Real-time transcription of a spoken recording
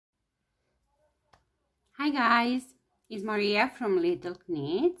Hi guys, it's Maria from Little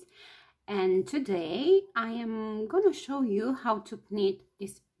Knits, and today I am gonna show you how to knit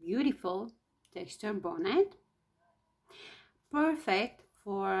this beautiful texture bonnet, perfect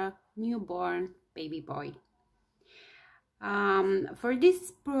for newborn baby boy. For this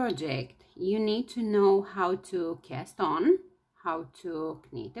project you need to know how to cast on, how to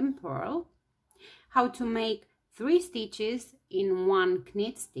knit and purl, how to make 3 stitches in 1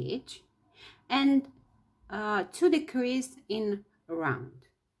 knit stitch, and 2 decrease in round.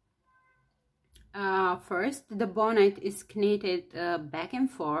 First, the bonnet is knitted back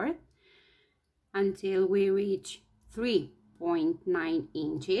and forth until we reach 3.9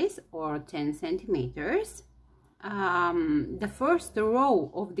 inches or 10 centimeters. The first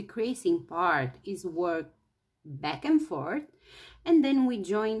row of decreasing part is worked back and forth, and then we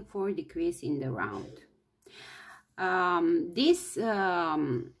join for decrease in the round. This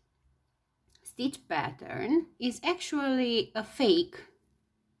stitch pattern is actually a fake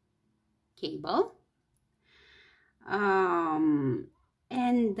cable and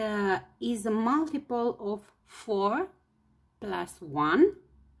is a multiple of 4 plus 1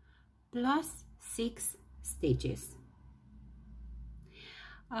 plus 6 stitches.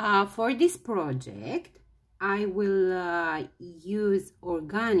 For this project I will use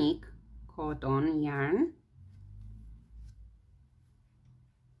organic cotton yarn.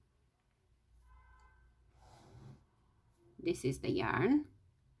 This is the yarn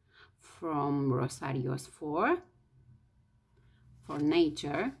from Rosario's for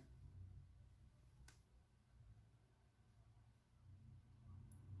Nature.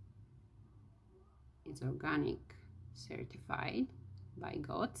 It's organic, certified by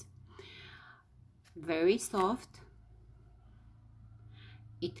GOTS. Very soft.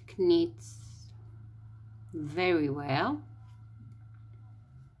 It knits very well.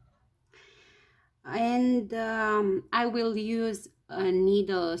 And I will use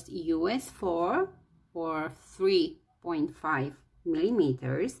needles US4 or 3.5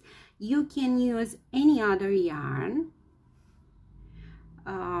 millimeters. You can use any other yarn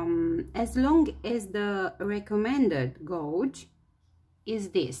as long as the recommended gauge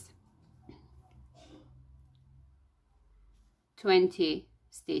is this: 20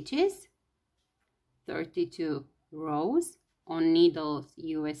 stitches, 32 rows on needles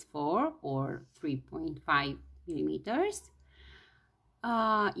US4 or 3.5 millimeters.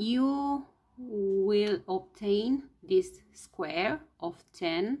 You will obtain this square of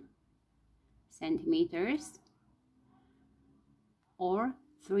 10 centimeters or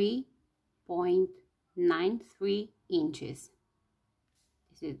 3.93 inches.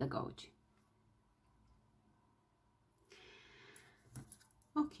 This is the gauge.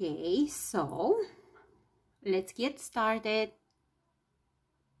 Okay, so let's get started.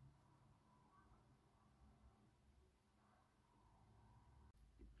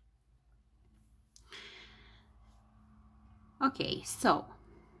 Okay, so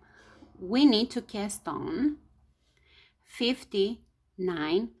we need to cast on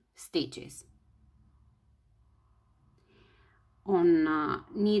 59 stitches on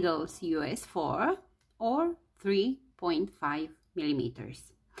needles US4 or 3.5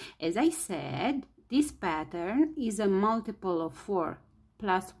 millimeters. As I said, this pattern is a multiple of 4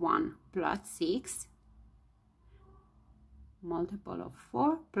 plus 1 plus 6, multiple of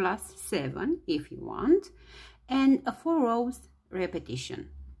 4 plus 7 if you want, and a 4 rows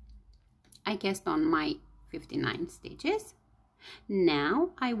repetition. I cast on my 59 stitches.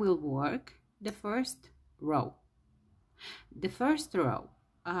 Now I will work the first row. The first row,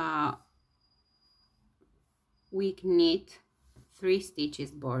 we knit 3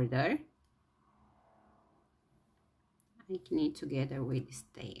 stitches border. I knit together with this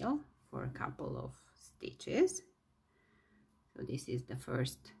tail for a couple of stitches. So this is the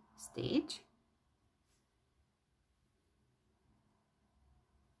first stitch.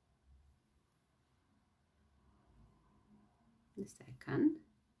 The second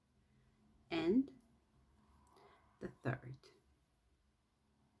and the third.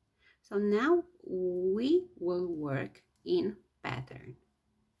 So now we will work in pattern.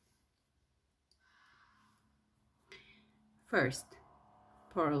 First,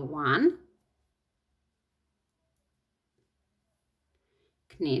 purl 1,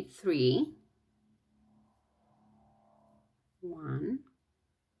 knit 3, 1,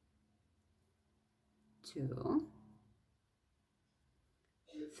 2,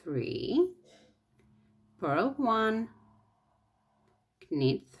 3, purl 1,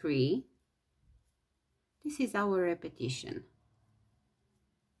 knit 3. This is our repetition.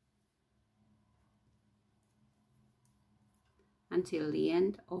 Until the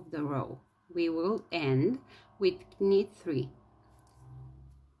end of the row. we will end with knit 3.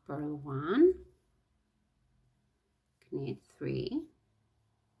 Purl 1, knit 3,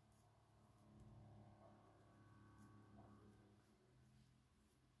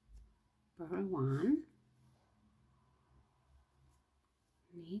 purl 1,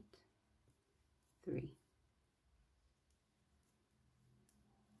 knit 3,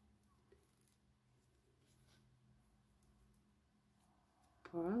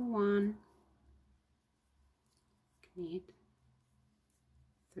 purl 1, knit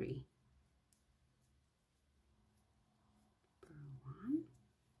 3, purl 1,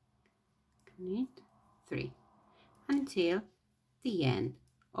 knit 3 until the end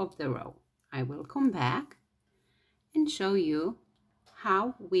of the row. I will come back and show you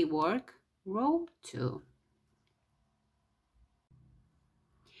how we work row 2.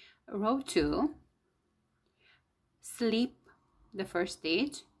 Row 2, slip the first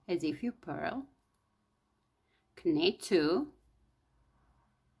stitch as if you purl, knit 2,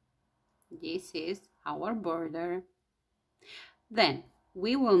 this is our border. Then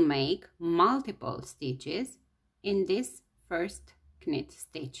we will make multiple stitches in this first knit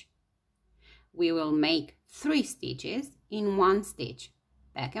stitch. We will make 3 stitches in one stitch,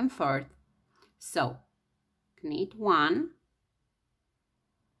 back and forth. So knit 1,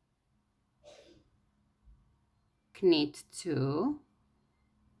 knit 2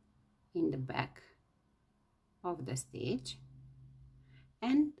 in the back of the stitch,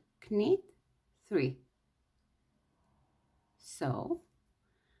 and knit 3. So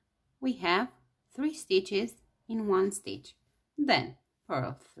we have 3 stitches in one stitch. Then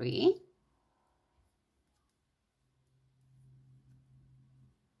purl 3,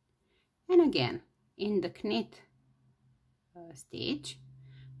 and again in the knit stitch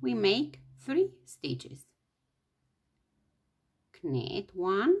we make 3 stitches. Knit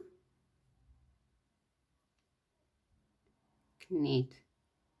 1, knit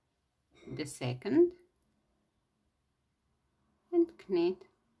the second, and knit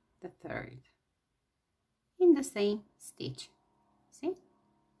the third in the same stitch. See?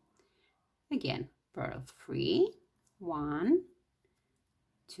 Again, purl 3, 1,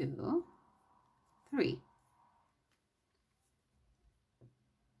 2, 3.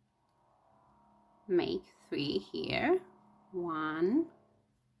 Make 3 here. 1,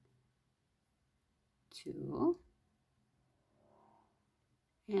 2,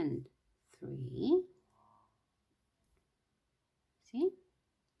 and 3. See?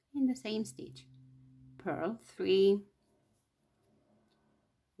 In the same stitch. Purl 3,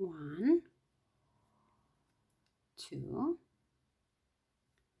 1, 2,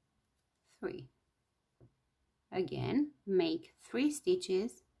 3. Again, make 3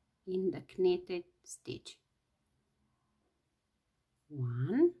 stitches in the knitted stitch.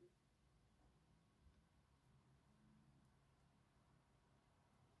 1,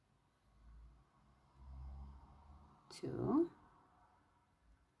 2,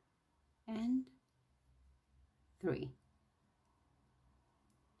 and 3.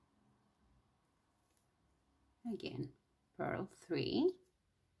 Again, purl 3,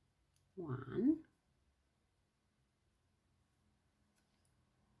 1,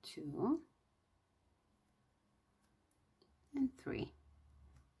 2, and 3.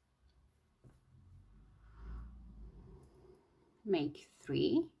 Make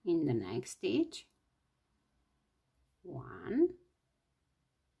 3 in the next stitch. 1,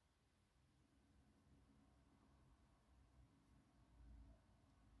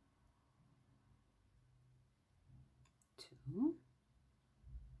 2,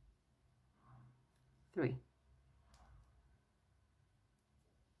 3.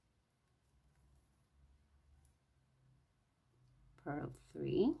 Purl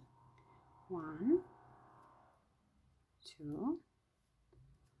 3, 1, 2,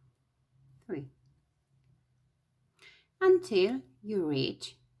 3, until you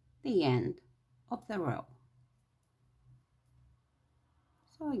reach the end of the row.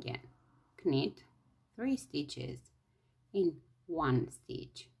 So again, knit 3 stitches in one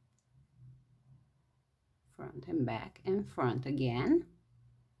stitch, front and back and front again.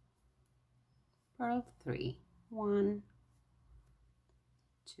 Purl 3, 1,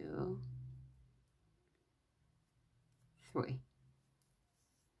 2, 3.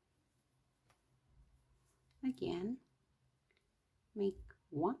 Again, make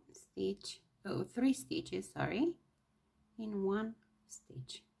 3 stitches, sorry, in one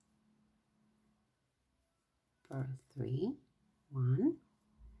stitch. Purl 3, 1,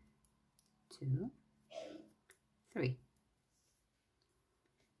 2, 3,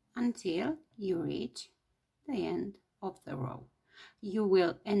 until you reach the end of the row. You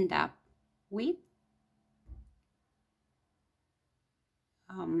will end up we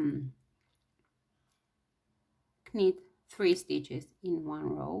knit 3 stitches in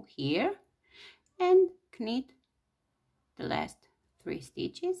one row here and knit the last 3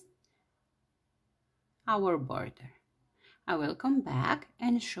 stitches our border. I will come back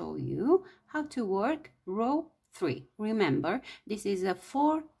and show you how to work row 3. Remember, this is a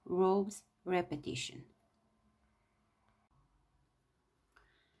 4 rows repetition.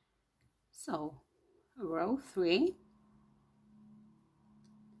 So, row 3,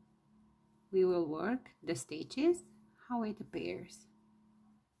 we will work the stitches how it appears.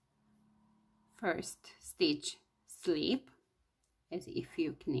 First stitch slip as if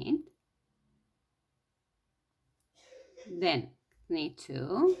you knit, then knit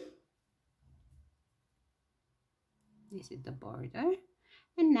 2, this is the border,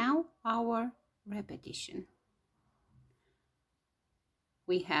 and now our repetition.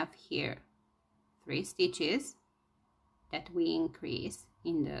 We have here 3 stitches that we increase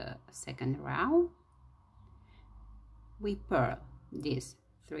in the second row. We purl these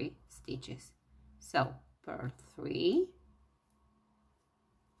 3 stitches, so purl 3,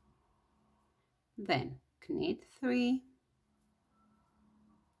 then knit 3,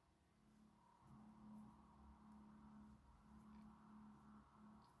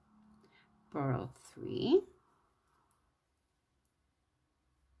 purl 3,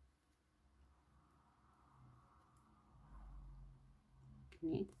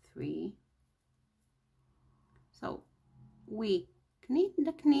 knit 3. So we knit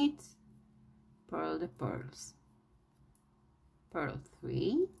the knits, purl the purls, purl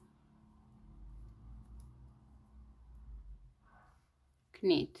 3,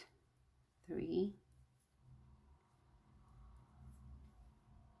 knit 3,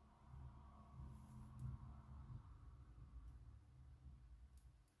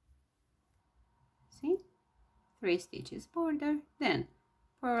 see, 3 stitches border, then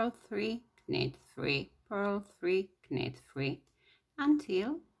purl 3, knit 3, purl 3, knit 3,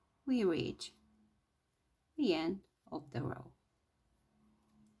 until we reach the end of the row.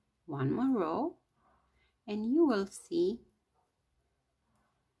 One more row and you will see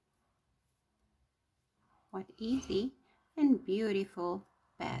what easy and beautiful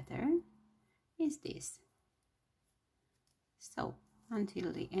pattern is this. So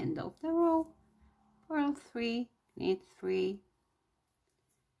until the end of the row, purl 3, knit 3,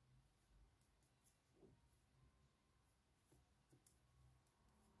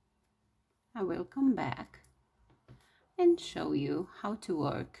 I will come back and show you how to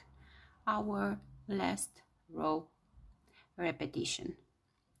work our last row repetition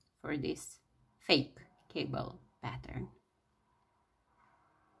for this fake cable pattern.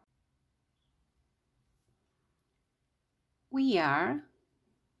 We are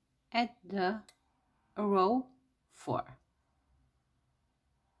at the row 4.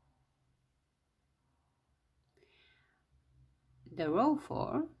 The row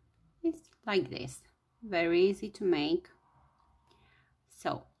 4 is like this, very easy to make.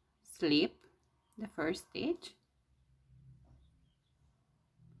 So slip the first stitch,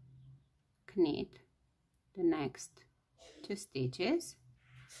 knit the next 2 stitches,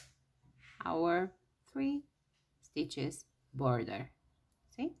 our 3 stitches border,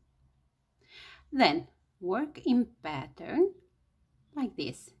 see? Then work in pattern like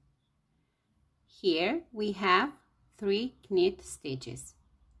this. Here we have 3 knit stitches.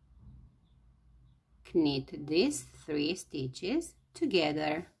 Knit these 3 stitches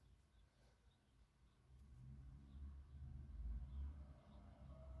together.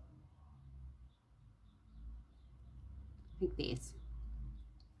 Like this.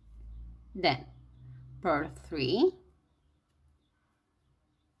 Then purl 3,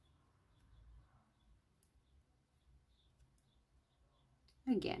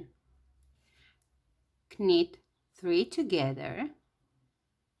 again, knit 3 together,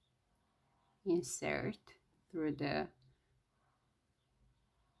 insert through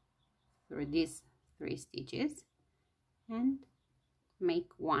these 3 stitches and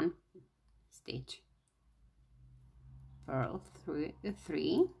make 1 stitch. Purl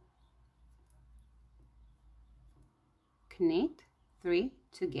 3, knit 3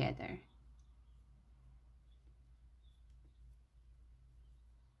 together,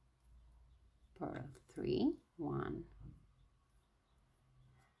 purl 3, 1,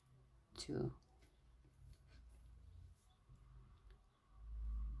 2,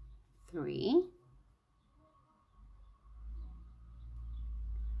 3,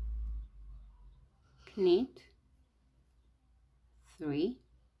 knit 3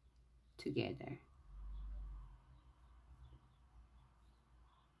 together,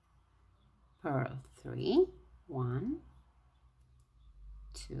 purl 3, 1,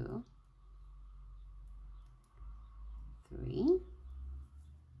 2, 3,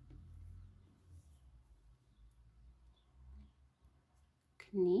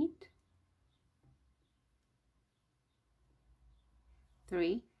 knit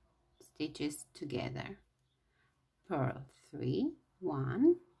 3 stitches together, purl 3,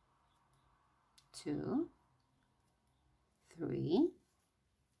 1, 2, 3,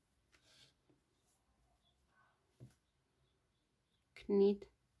 knit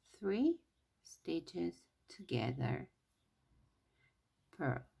 3 stitches together,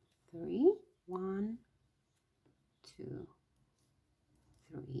 purl 3, 1, 2,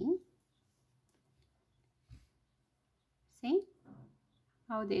 3. See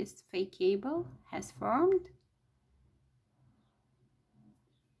how this fake cable has formed?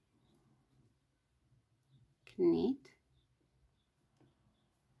 Knit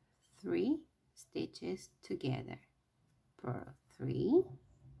 3 stitches together, purl 3,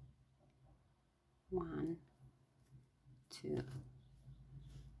 1, 2,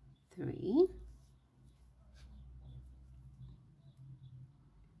 3,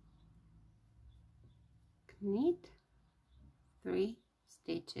 knit 3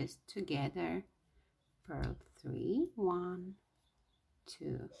 stitches together, purl 3, 1,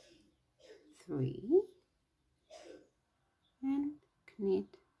 2, 3, and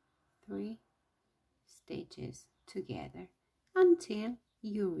knit 3 stitches together until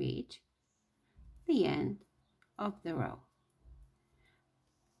you reach the end of the row.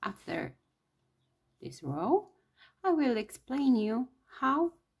 After this row, I will explain you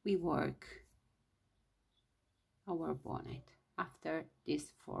how we work our bonnet after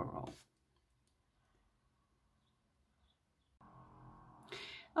this 4 rows.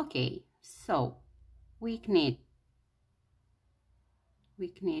 Okay, so we knitted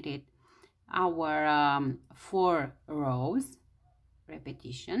our 4 rows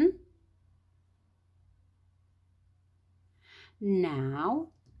repetition. Now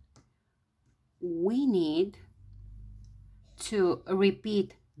we need to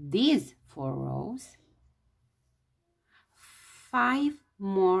repeat these 4 rows 5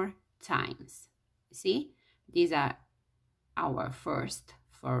 more times. See, these are our first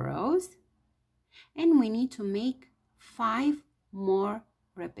 4 rows, and we need to make 5 more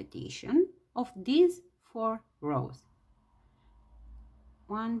repetition of these 4 rows.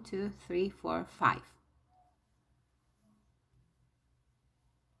 1, 2, 3, 4, 5.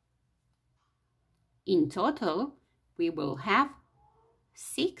 In total, we will have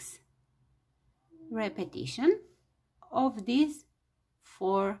 6 repetition of these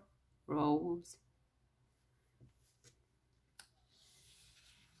 4 rows.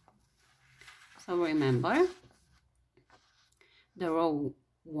 So remember, the row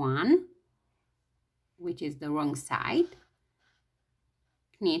 1, which is the wrong side,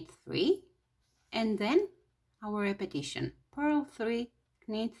 knit 3, and then our repetition, purl 3,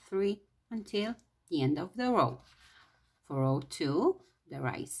 knit 3 until the end of the row. For row 2, the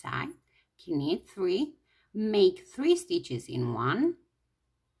right side, knit 3, make 3 stitches in 1,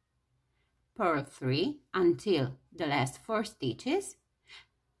 purl 3 until the last 4 stitches,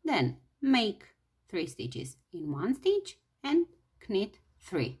 then make 3 stitches in 1 stitch and knit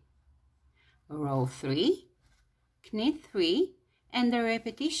 3. Row 3, knit 3, and the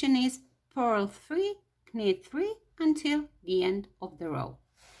repetition is purl 3, knit 3 until the end of the row.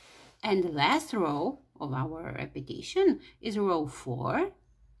 And the last row of our repetition is row 4.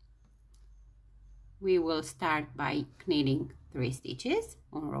 We will start by knitting 3 stitches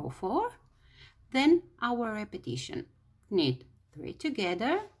on row 4. Then our repetition, knit 3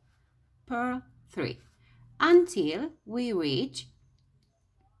 together, purl 3, until we reach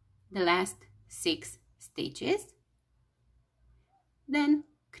the last 6 stitches. Then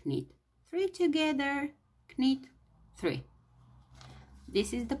knit 3 together, knit 3.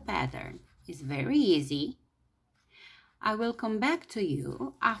 This is the pattern. It's very easy. I will come back to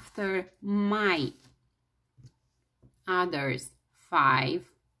you after my others 5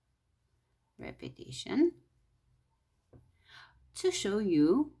 repetition to show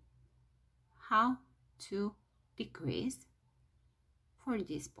you how to decrease for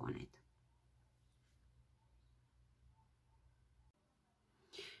this bonnet.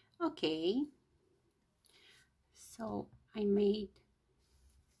 Okay, so I made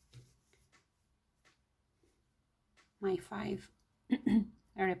my 5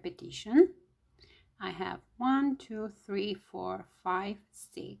 repetition. I have 1, 2, 3, 4, 5,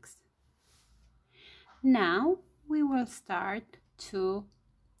 6. Now we will start to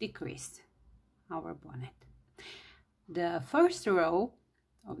decrease our bonnet. The first row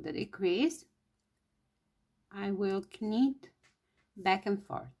of the decrease I will knit back and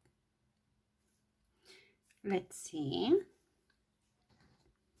forth. Let's see.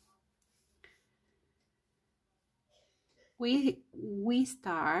 We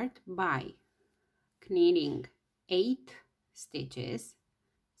start by knitting 8 stitches.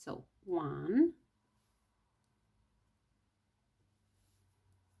 So 1,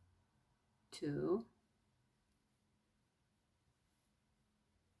 2,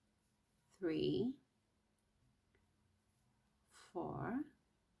 3, 4,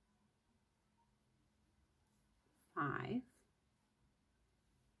 5,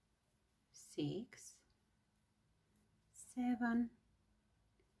 6, 7,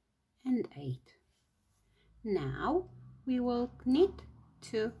 and 8. Now we will knit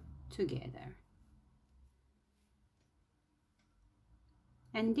 2 together.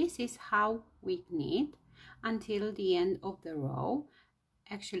 And this is how we knit until the end of the row.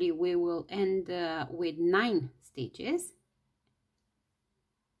 Actually, we will end with 9 stitches.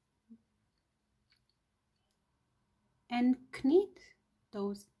 And knit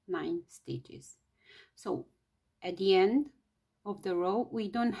those 9 stitches. So at the end of the row, we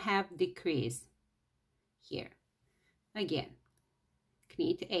don't have decrease here. Again,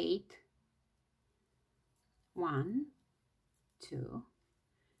 knit 8, 1, 2,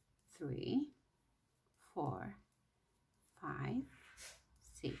 3, 4, 5,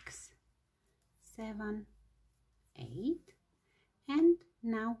 6, 7, 8, and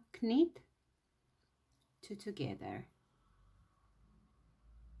now knit 2 together.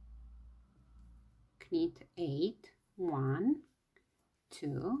 Knit 8, 1,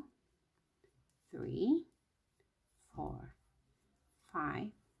 2, 3, 4, 5,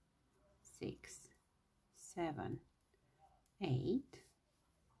 6, 7, 8,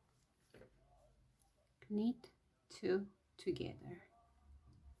 knit 2 together.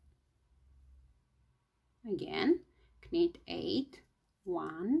 Again, knit 8,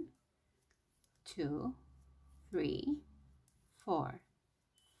 1, 2, 3, 4,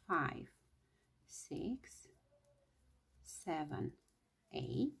 5, 6, 7,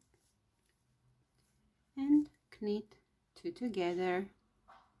 8, and knit 2 together.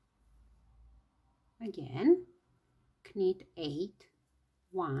 Again, knit 8,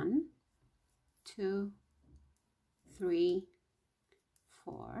 1, 2, 3,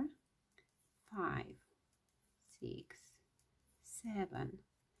 4, 5, 6, 7,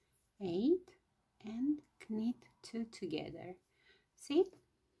 8, and knit 2 together. See?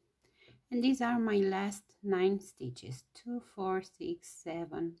 And these are my last 9 stitches. 2, 4, 6,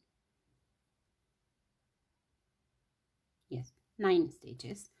 7. Yes, 9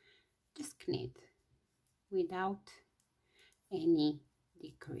 stitches. Just knit without any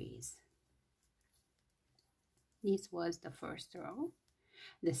decrease. This was the first row.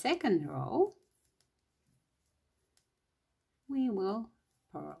 The second row, we will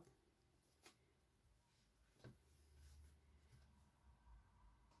purl.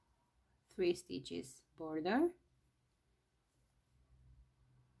 Three stitches border,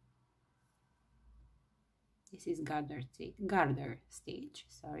 this is garter stitch,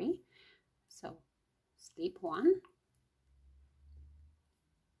 sorry. So slip 1,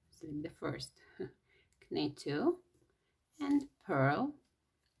 slip the first, knit 2, and purl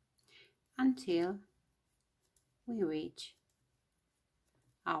until we reach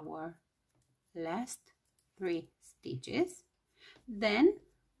our last 3 stitches. Then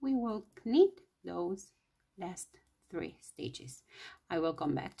we will knit those last 3 stitches. I will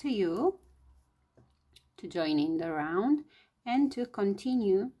come back to you to join in the round and to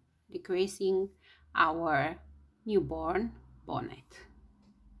continue decreasing our newborn bonnet.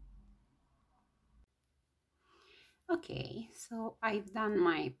 Okay, so I've done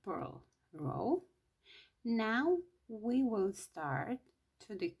my purl row. Now we will start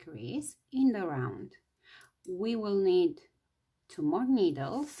to decrease in the round. We will need 2 more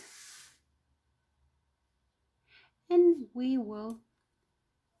needles and we will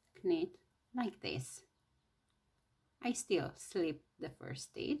knit like this. I still slip the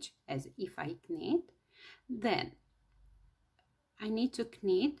first stitch as if I knit. Then I need to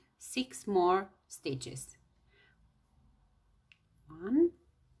knit 6 more stitches. 1,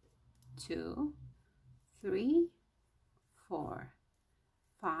 2, 3, 4,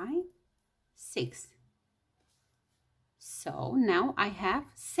 5, 6. So now I have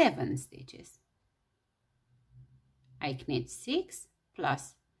 7 stitches. I knit 6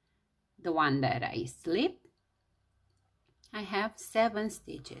 plus the one that I slip. I have 7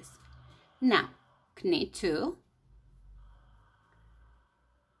 stitches. Now knit 2.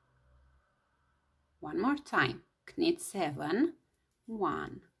 One more time. Knit 7.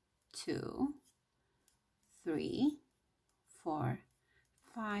 1, 2, 3, 4,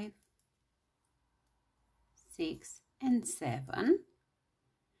 5, 6, and 7.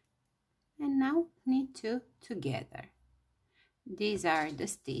 And now knit 2 together. These are the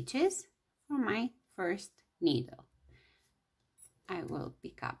stitches for my first needle. I will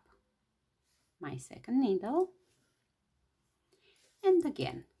pick up my second needle and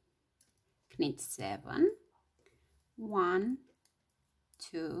again knit 7, 1,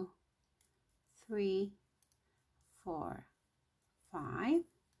 2, 3, 4, 5,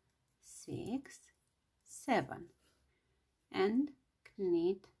 6, 7, and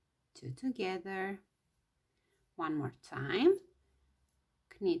knit 2 together. One more time,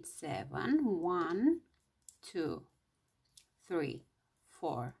 knit 7, 1, 2, 3,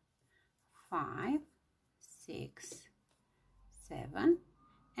 4, 5, 6, 7,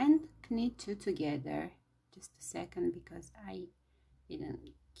 and knit 2 together. Just a second, because I didn't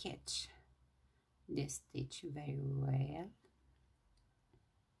catch this stitch very well.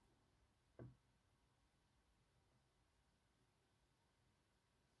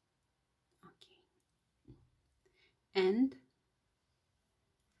 Okay, and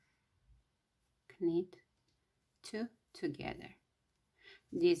knit 2 together.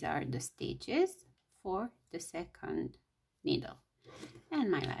 These are the stitches for the second needle. And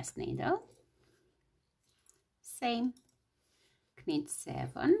my last needle, same, knit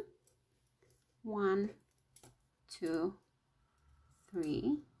 7, 1, 2,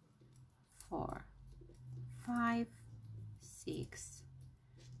 3, 4, 5, 6,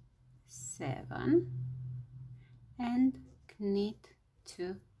 7, and knit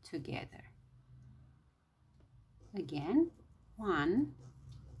 2 together. Again, 1,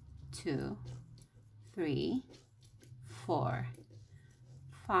 2, 3, 4,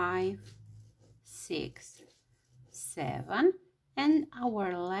 5, 6, 7, and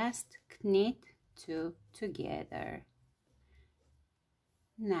our last knit 2 together.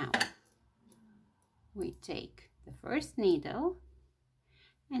 Now we take the first needle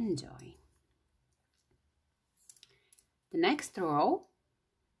and join. The next row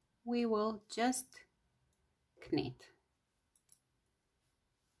we will just knit,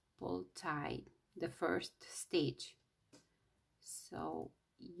 pull tight the first stitch so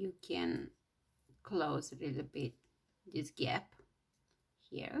you can close a little bit this gap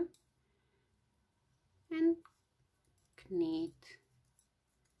here, and knit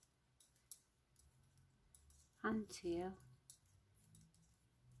until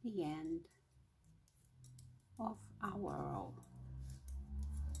the end of our row.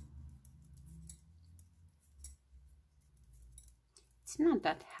 It's not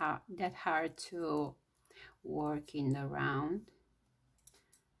that hard to work in the round.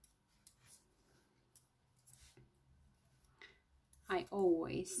 I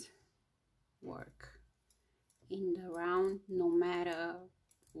always work in the round no matter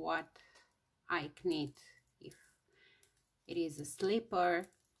what I knit. If it is a slipper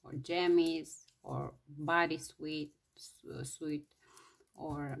or jammies or bodysuit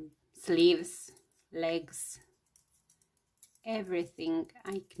or sleeves, legs, everything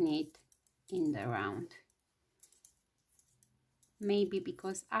I knit in the round. Maybe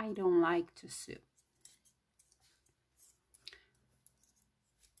because I don't like to sew.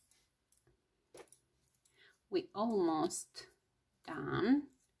 We almost done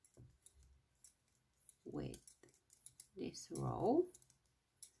with this row.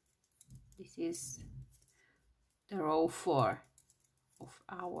 This is the row 4 of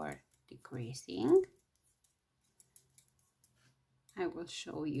our decreasing. I will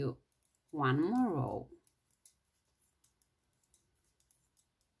show you one more row.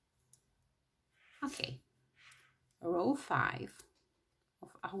 Okay, row 5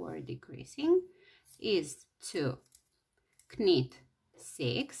 of our decreasing is to knit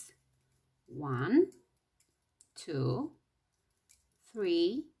 6, 1, 2,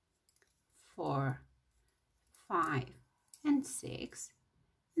 3, 4, 5, and 6,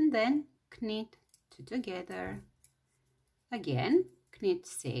 and then knit 2 together. Again, knit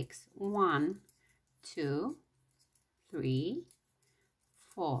 6, 1, 2, 3,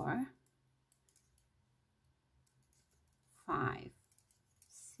 4, 5,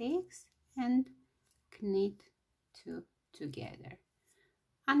 6, and knit 2 together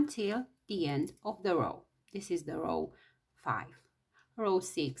until the end of the row. This is the row 5. Row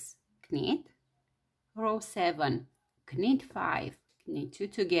 6, knit. Row 7, knit 5, knit 2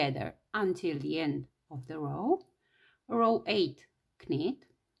 together until the end of the row. Row 8, knit.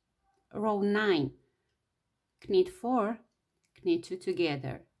 Row 9, knit 4, knit 2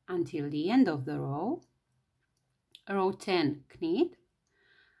 together until the end of the row. Row 10, knit.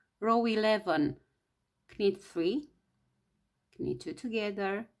 Row 11, knit 3, knit 2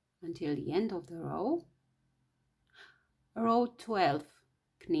 together until the end of the row, row 12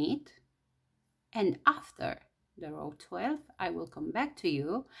 knit, and after the row 12 I will come back to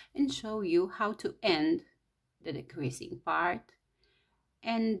you and show you how to end the decreasing part,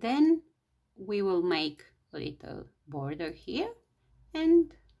 and then we will make a little border here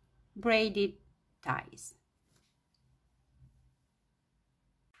and braided ties.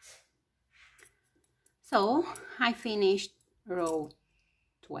 So I finished row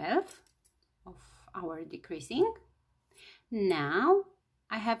 12 of our decreasing. Now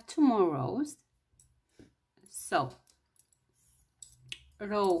I have 2 more rows. So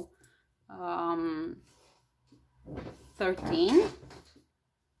row 13,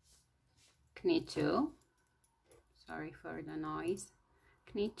 knit 2, sorry for the noise,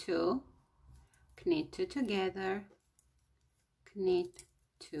 knit 2, knit 2 together, knit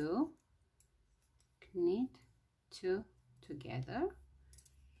 2, knit 2 together.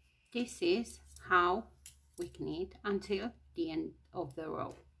 This is how we knit until the end of the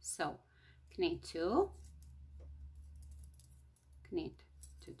row. So knit 2, knit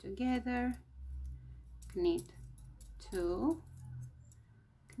 2 together, knit 2,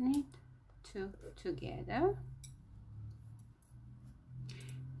 knit 2 together,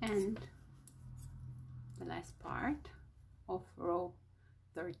 and the last part of row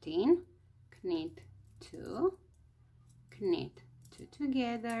 13, knit 2, knit 2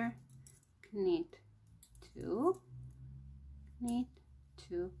 together, knit 2, knit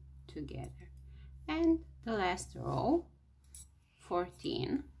 2 together, and the last row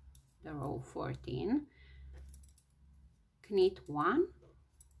 14, the row 14, knit 1,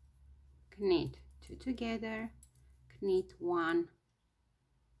 knit 2 together, knit 1,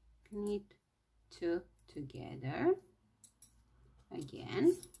 knit 2 together,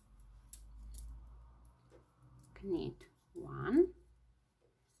 again knit 1,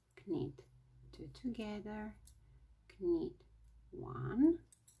 knit 2 together, knit 1,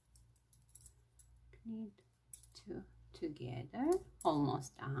 knit 2 together,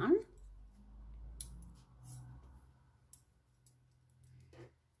 almost done.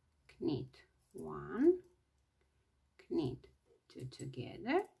 Knit 1, knit 2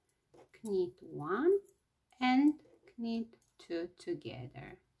 together, knit 1, and knit 2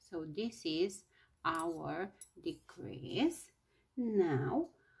 together. So this is our decrease. Now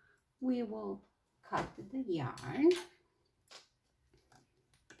we will cut the yarn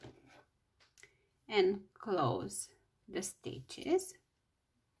and close the stitches.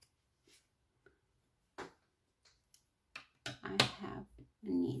 I have a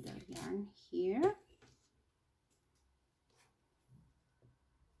needle yarn here.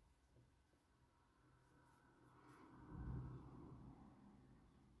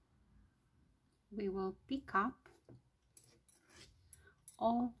 We will pick up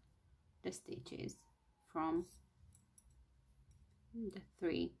all the stitches from the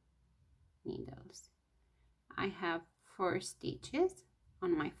 3 needles. I have 4 stitches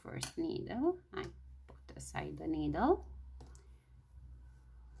on my first needle. I put aside the needle.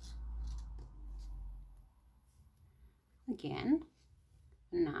 Again,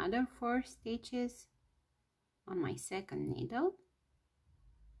 another 4 stitches on my second needle.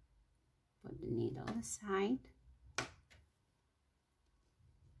 Put the needle aside.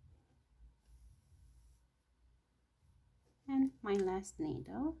 And my last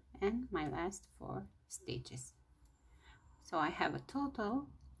needle and my last 4 stitches. So I have a total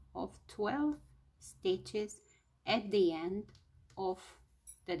of 12 stitches at the end of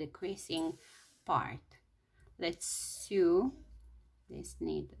the decreasing part. Let's sew these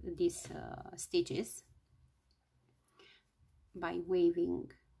stitches by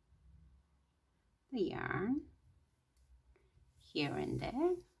waving the yarn here and there,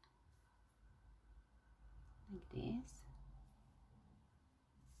 like this.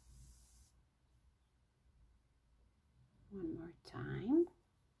 One more time,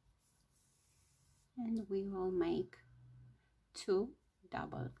 and we will make 2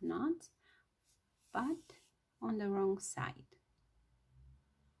 double knots, but on the wrong side,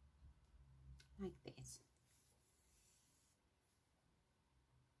 like this.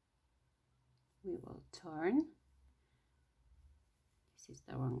 We will turn. This is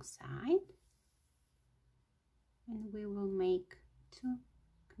the wrong side, and we will make 2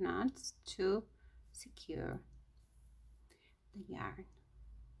 knots to secure the yarn.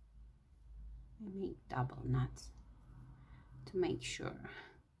 I make double knots to make sure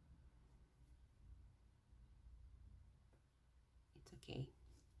it's okay.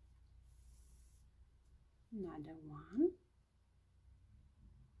 Another one,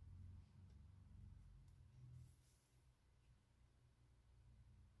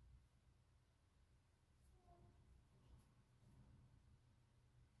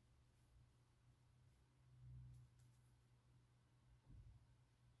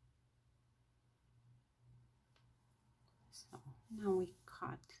 So now we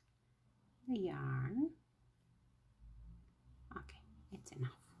cut the yarn. Okay, it's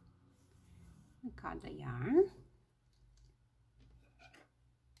enough. We cut the yarn.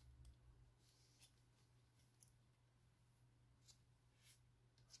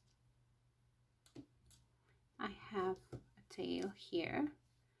 I have a tail here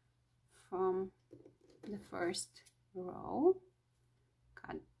from the first row.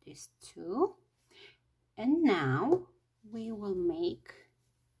 Cut these two, and now we will make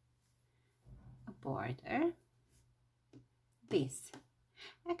a border. This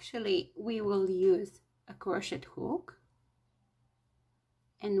actually we will use a crochet hook,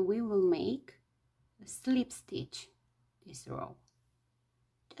 and we will make a slip stitch this row,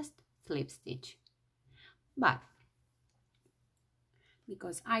 just slip stitch. But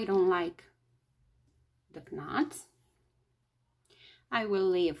because I don't like the knots, I will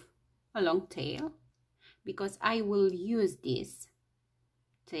leave a long tail, because I will use this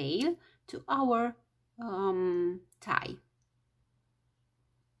tail to our tie.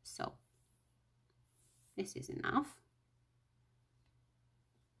 So this is enough.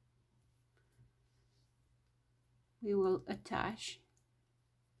 We will attach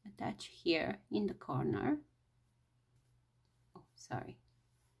here in the corner. Oh, sorry,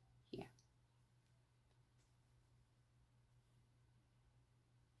 here.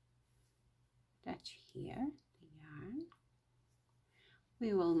 Attach here the yarn.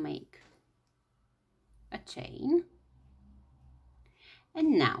 We will make a chain,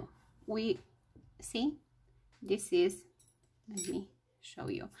 and now we see this is, let me show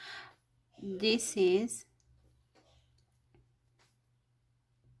you, this is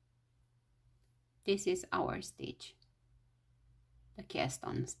our stitch, the cast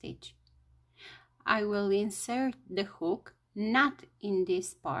on stitch. I will insert the hook not in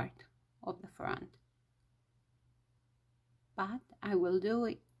this part of the front, but I will do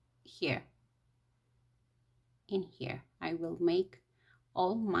it here. In here I will make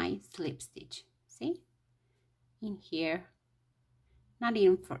all my slip stitch. See, in here, not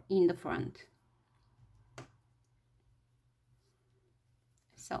in the front.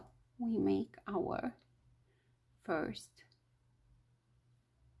 So we make our first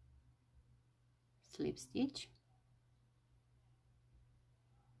slip stitch.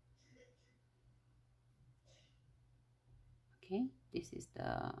 Okay, this is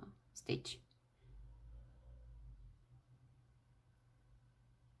the stitch.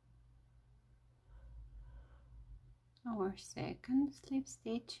 Our second slip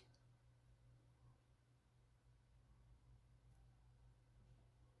stitch.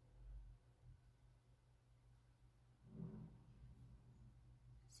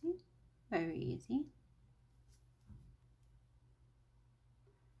 See, very easy.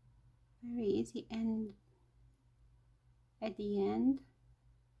 Very easy, and at the end,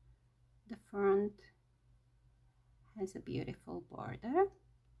 the front has a beautiful border.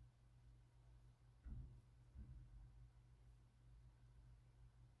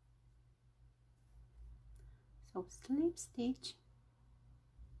 So slip stitch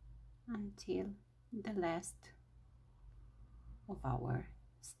until the last of our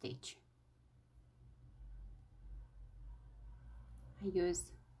stitch. I use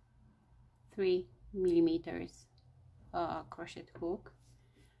 3mm crochet hook.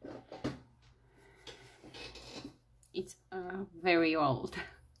 It's a very old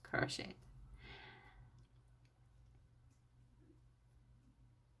crochet.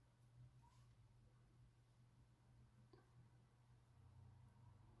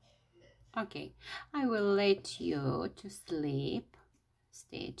 Okay, I will let you to slip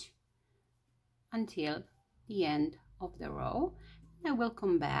stitch until the end of the row. I will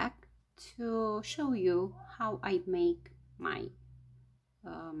come back to show you how I make my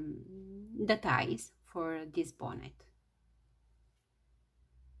the ties for this bonnet.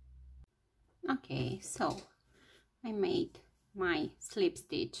 Okay, so I made my slip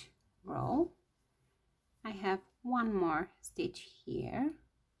stitch row. I have one more stitch here,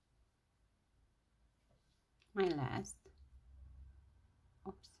 my last.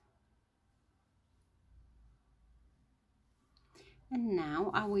 Oops. And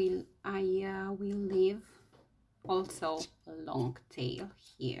now I will leave also a long tail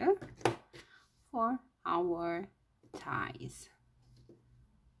here for our ties.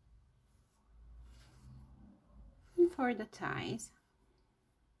 And for the ties,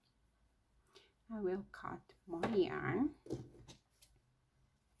 I will cut more yarn.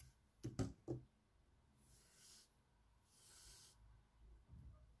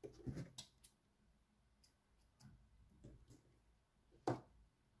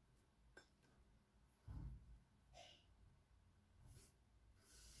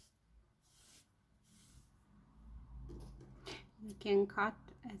 can cut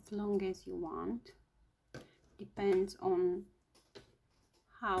as long as you want, depends on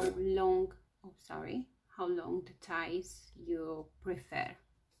how long, oh sorry, how long the ties you prefer.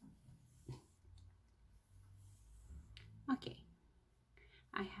 Okay,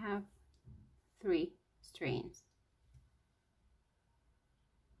 I have 3 strands.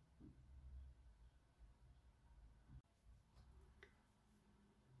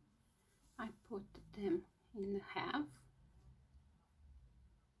 I put them in the half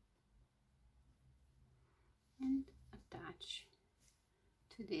and attach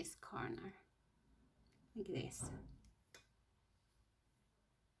to this corner like this.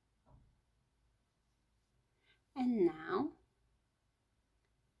 And now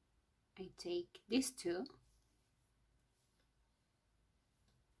I take these 2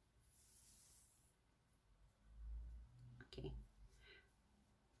 okay,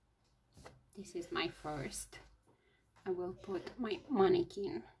 this is my first. I will put my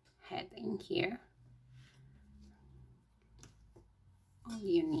mannequin head in here. All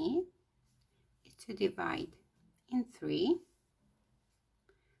you need is to divide in 3.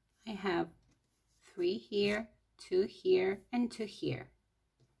 I have 3 here, 2 here, and 2 here.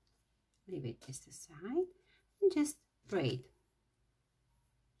 Leave it just aside and just braid.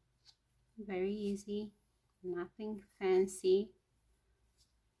 Very easy, nothing fancy,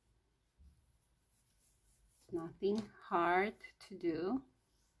 nothing hard to do.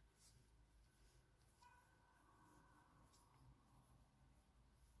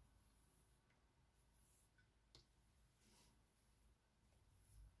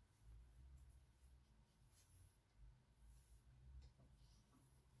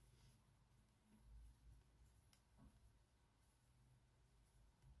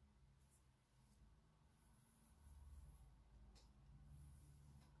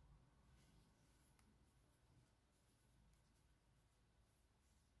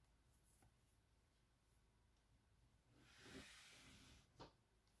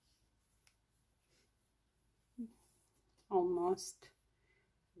 Almost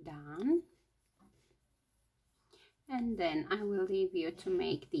done, and then I will leave you to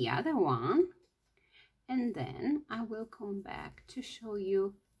make the other one, and then I will come back to show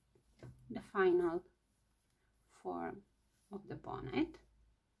you the final form of the bonnet.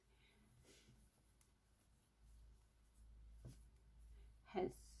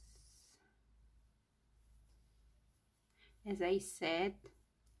 As I said,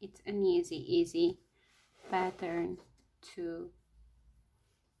 it's an easy pattern to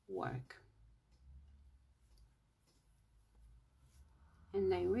work,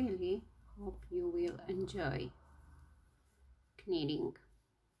 and I really hope you will enjoy knitting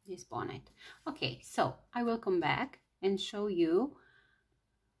this bonnet. Okay, so I will come back and show you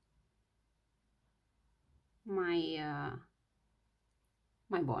my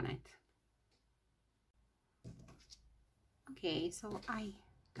my bonnet. Okay, so I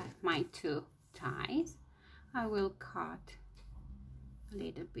got my 2 ties. I will cut a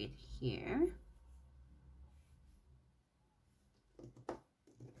little bit here.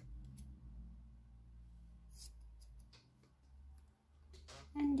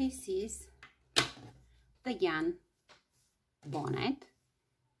 And this is the yarn bonnet.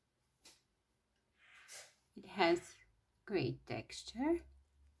 It has great texture.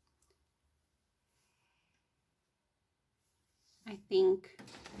 I think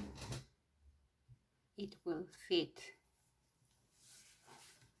it will fit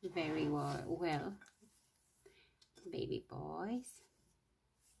very well baby boys.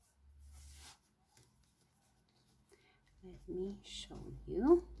 Let me show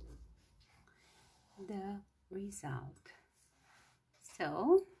you the result.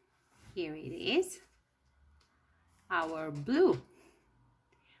 So here it is, our blue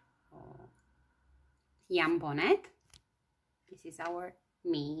yarn bonnet. This is our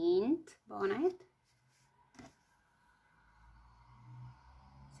mint bonnet.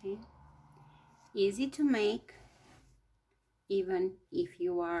 See, easy to make even if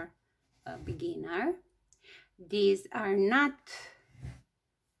you are a beginner. These are not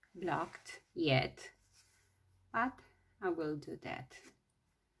blocked yet, but I will do that.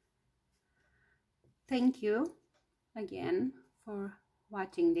 Thank you again for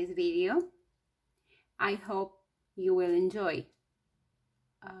watching this video. I hope you will enjoy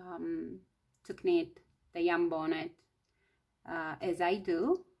to knit the yarn bonnet as I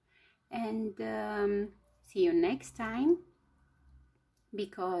do, and see you next time,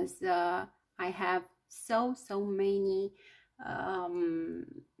 because I have so many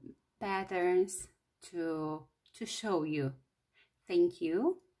patterns to show you. Thank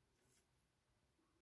you.